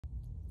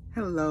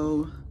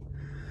Hello.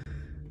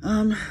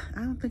 I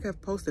don't think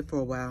I've posted for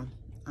a while.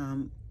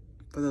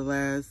 For the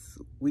last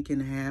week and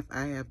a half,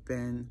 I have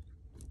been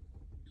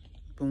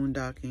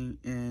boondocking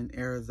in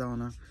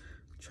Arizona,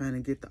 trying to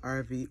get the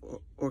RV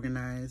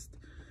organized,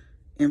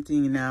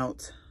 emptying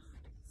out.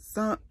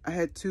 I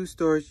had 2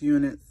 storage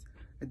units.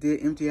 I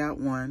did empty out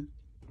one,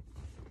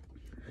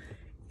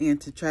 and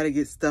to try to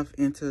get stuff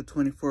into a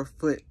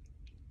 24-foot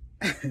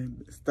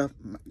stuff,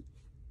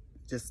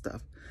 just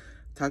stuff.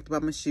 Talked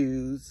about my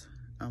shoes.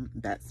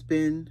 That's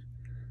been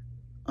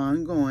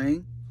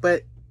ongoing,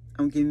 but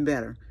I'm getting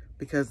better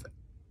because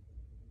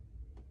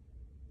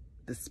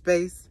the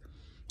space,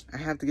 I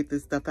have to get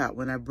this stuff out.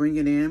 When I bring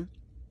it in,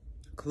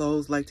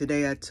 clothes, like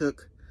today I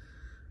took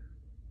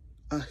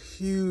a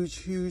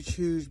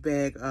huge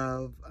bag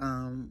of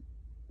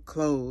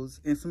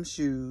clothes and some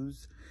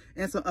shoes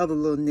and some other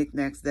little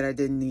knickknacks that I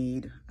didn't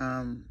need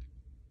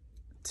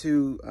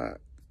to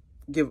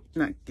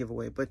not give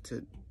away, but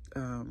to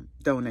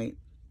donate.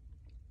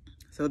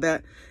 So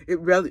that it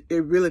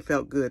really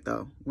felt good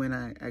though when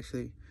I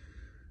actually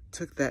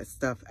took that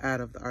stuff out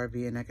of the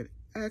RV and I could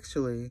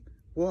actually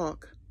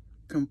walk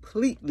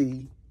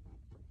completely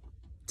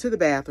to the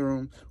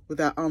bathroom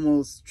without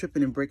almost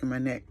tripping and breaking my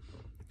neck.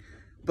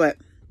 But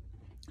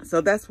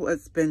so that's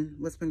what's been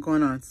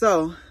going on.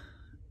 So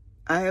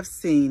I have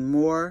seen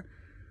more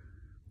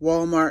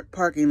Walmart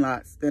parking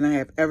lots than I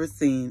have ever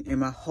seen in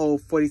my whole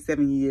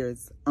 47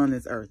 years on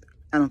this earth.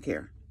 I don't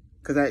care,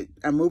 because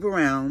I move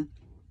around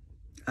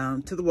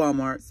to the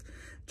Walmarts,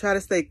 try to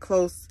stay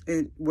close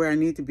in where I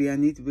need to be. I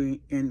need to be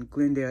in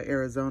Glendale,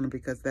 Arizona,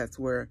 because that's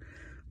where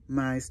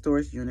my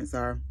storage units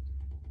are.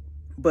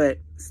 But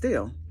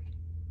still,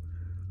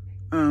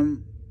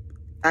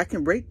 I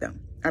can rate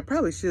them. I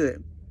probably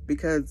should,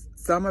 because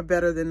some are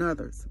better than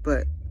others.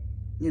 But,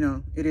 you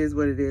know, it is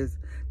what it is.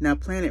 Now,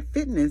 Planet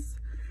Fitness,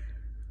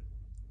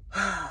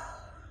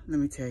 let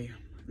me tell you,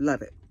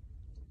 love it.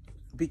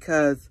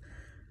 Because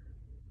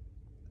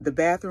the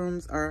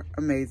bathrooms are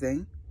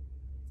amazing.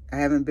 I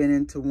haven't been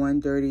into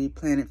one dirty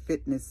Planet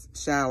Fitness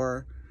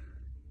shower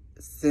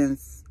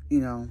since,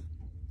 you know,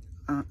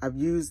 I've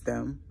used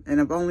them.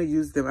 And I've only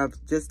used them, I've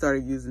just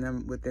started using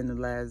them within the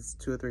last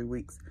 2 or 3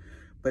 weeks.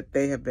 But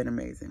they have been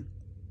amazing.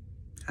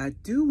 I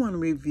do want to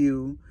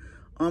review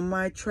on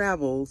my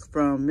travels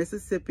from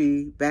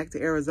Mississippi back to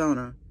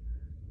Arizona,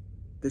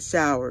 the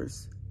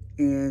showers,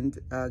 and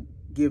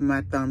give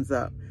my thumbs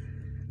up.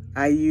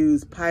 I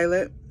use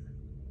Pilot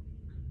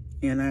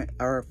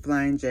or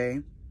Flying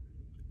J,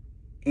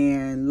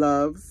 and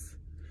Loves,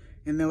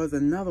 and there was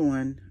another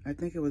one, I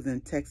think it was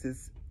in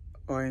Texas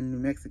or in New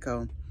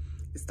Mexico.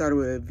 It started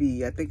with a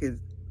V. I think it's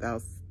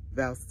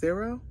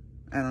Valsero.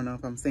 I don't know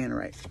if I'm saying it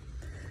right.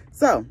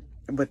 So,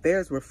 but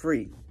theirs were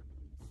free.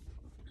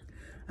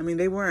 I mean,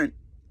 they weren't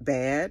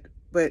bad,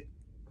 but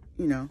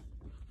you know,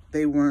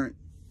 they weren't.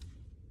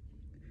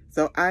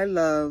 So I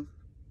love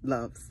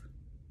Loves.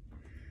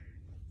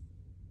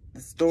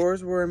 The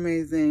stores were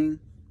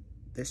amazing.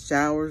 The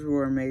showers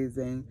were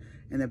amazing.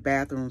 And the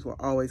bathrooms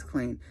were always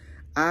clean.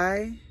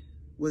 I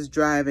was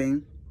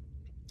driving.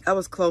 I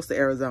was close to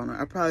Arizona.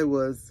 I probably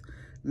was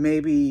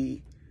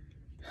maybe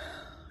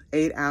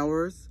 8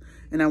 hours.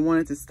 And I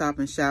wanted to stop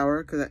and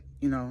shower because,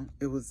 you know,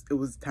 it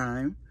was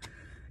time.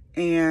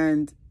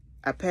 And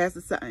I passed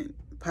the sign,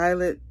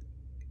 Pilot,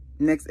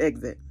 next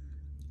exit.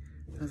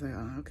 I was like,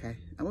 oh, okay.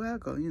 Well, I'll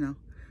go, you know.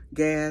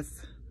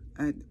 Gas.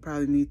 I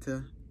probably need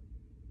to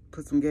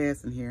put some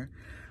gas in here.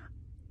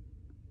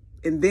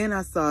 And then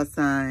I saw a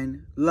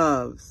sign,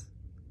 Loves,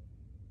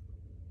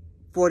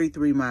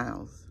 43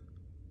 miles.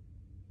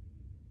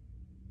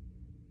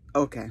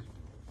 Okay.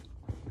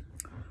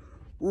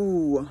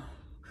 Ooh.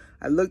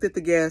 I looked at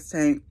the gas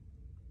tank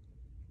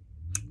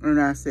and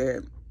I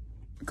said,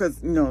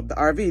 because, you know, the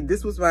RV,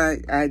 this was why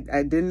I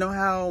didn't know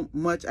how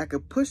much I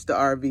could push the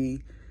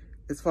RV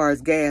as far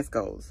as gas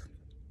goes.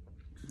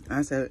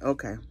 I said,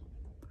 okay.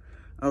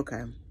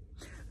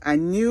 I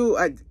knew,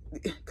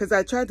 because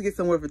I tried to get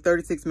somewhere for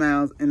 36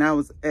 miles and I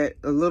was at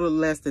a little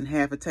less than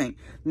half a tank.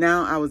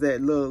 Now I was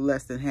at a little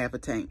less than half a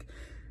tank.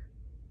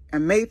 I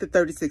made the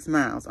 36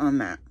 miles on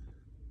that.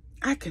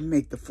 I can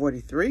make the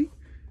 43.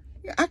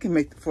 Yeah, I can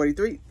make the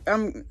 43.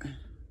 I'm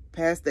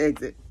past the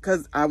exit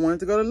because I wanted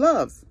to go to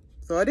Loves.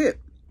 So I did.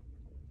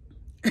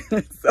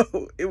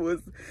 So it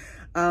was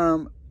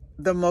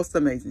the most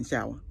amazing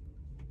shower.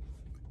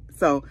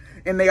 So,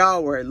 and they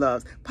all were at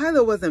Loves.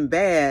 Pilot wasn't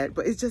bad,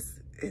 but it just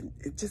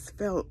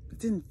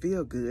didn't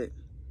feel good.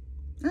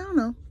 I don't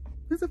know.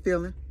 It's a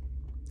feeling.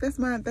 That's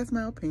my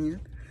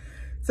opinion.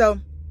 So,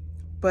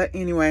 but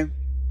anyway,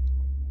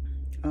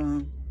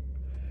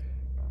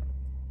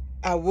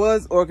 I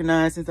was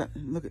organized since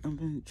I'm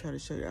gonna try to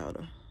show you all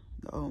the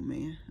old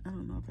man. I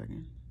don't know if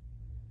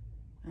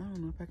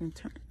I can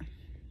turn.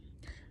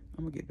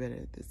 I'm gonna get better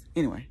at this.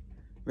 Anyway,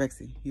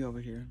 Rexy, he over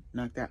here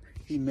knocked out.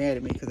 He mad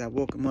at me because I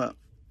woke him up.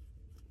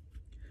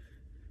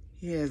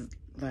 He has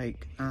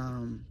like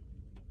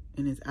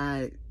in his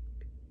eye,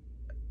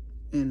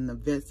 and the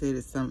vet said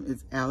it's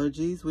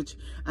allergies, which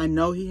I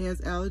know he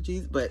has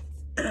allergies, but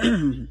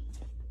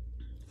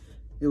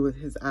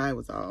his eye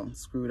was all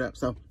screwed up.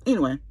 So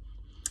anyway,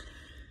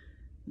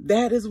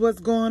 that is what's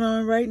going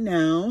on right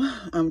now.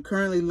 I'm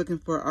currently looking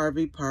for an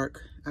RV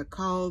park. I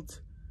called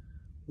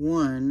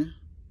one.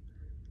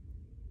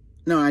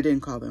 No, I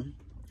didn't call them.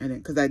 I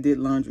didn't, because I did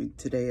laundry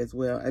today as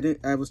well.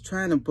 I was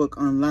trying to book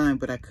online,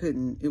 but I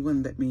couldn't. It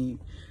wouldn't let me.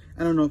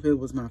 I don't know if it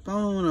was my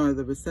phone or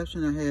the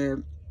reception I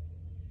had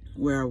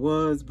where I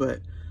was,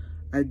 but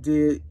I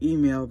did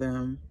email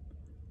them.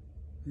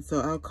 And so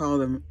I'll call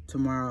them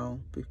tomorrow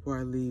before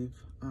I leave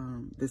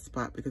this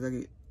spot, because I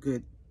get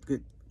good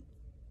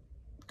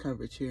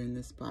coverage here in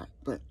this spot.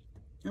 But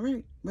all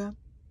right, well,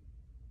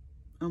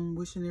 I'm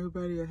wishing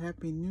everybody a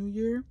happy new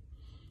year,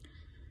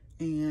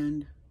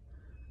 and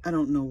I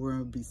don't know where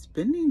I'll be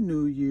spending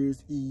New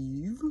Year's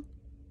Eve,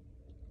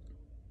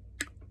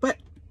 but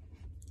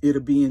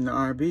it'll be in the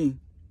RV.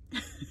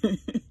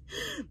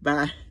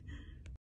 Bye.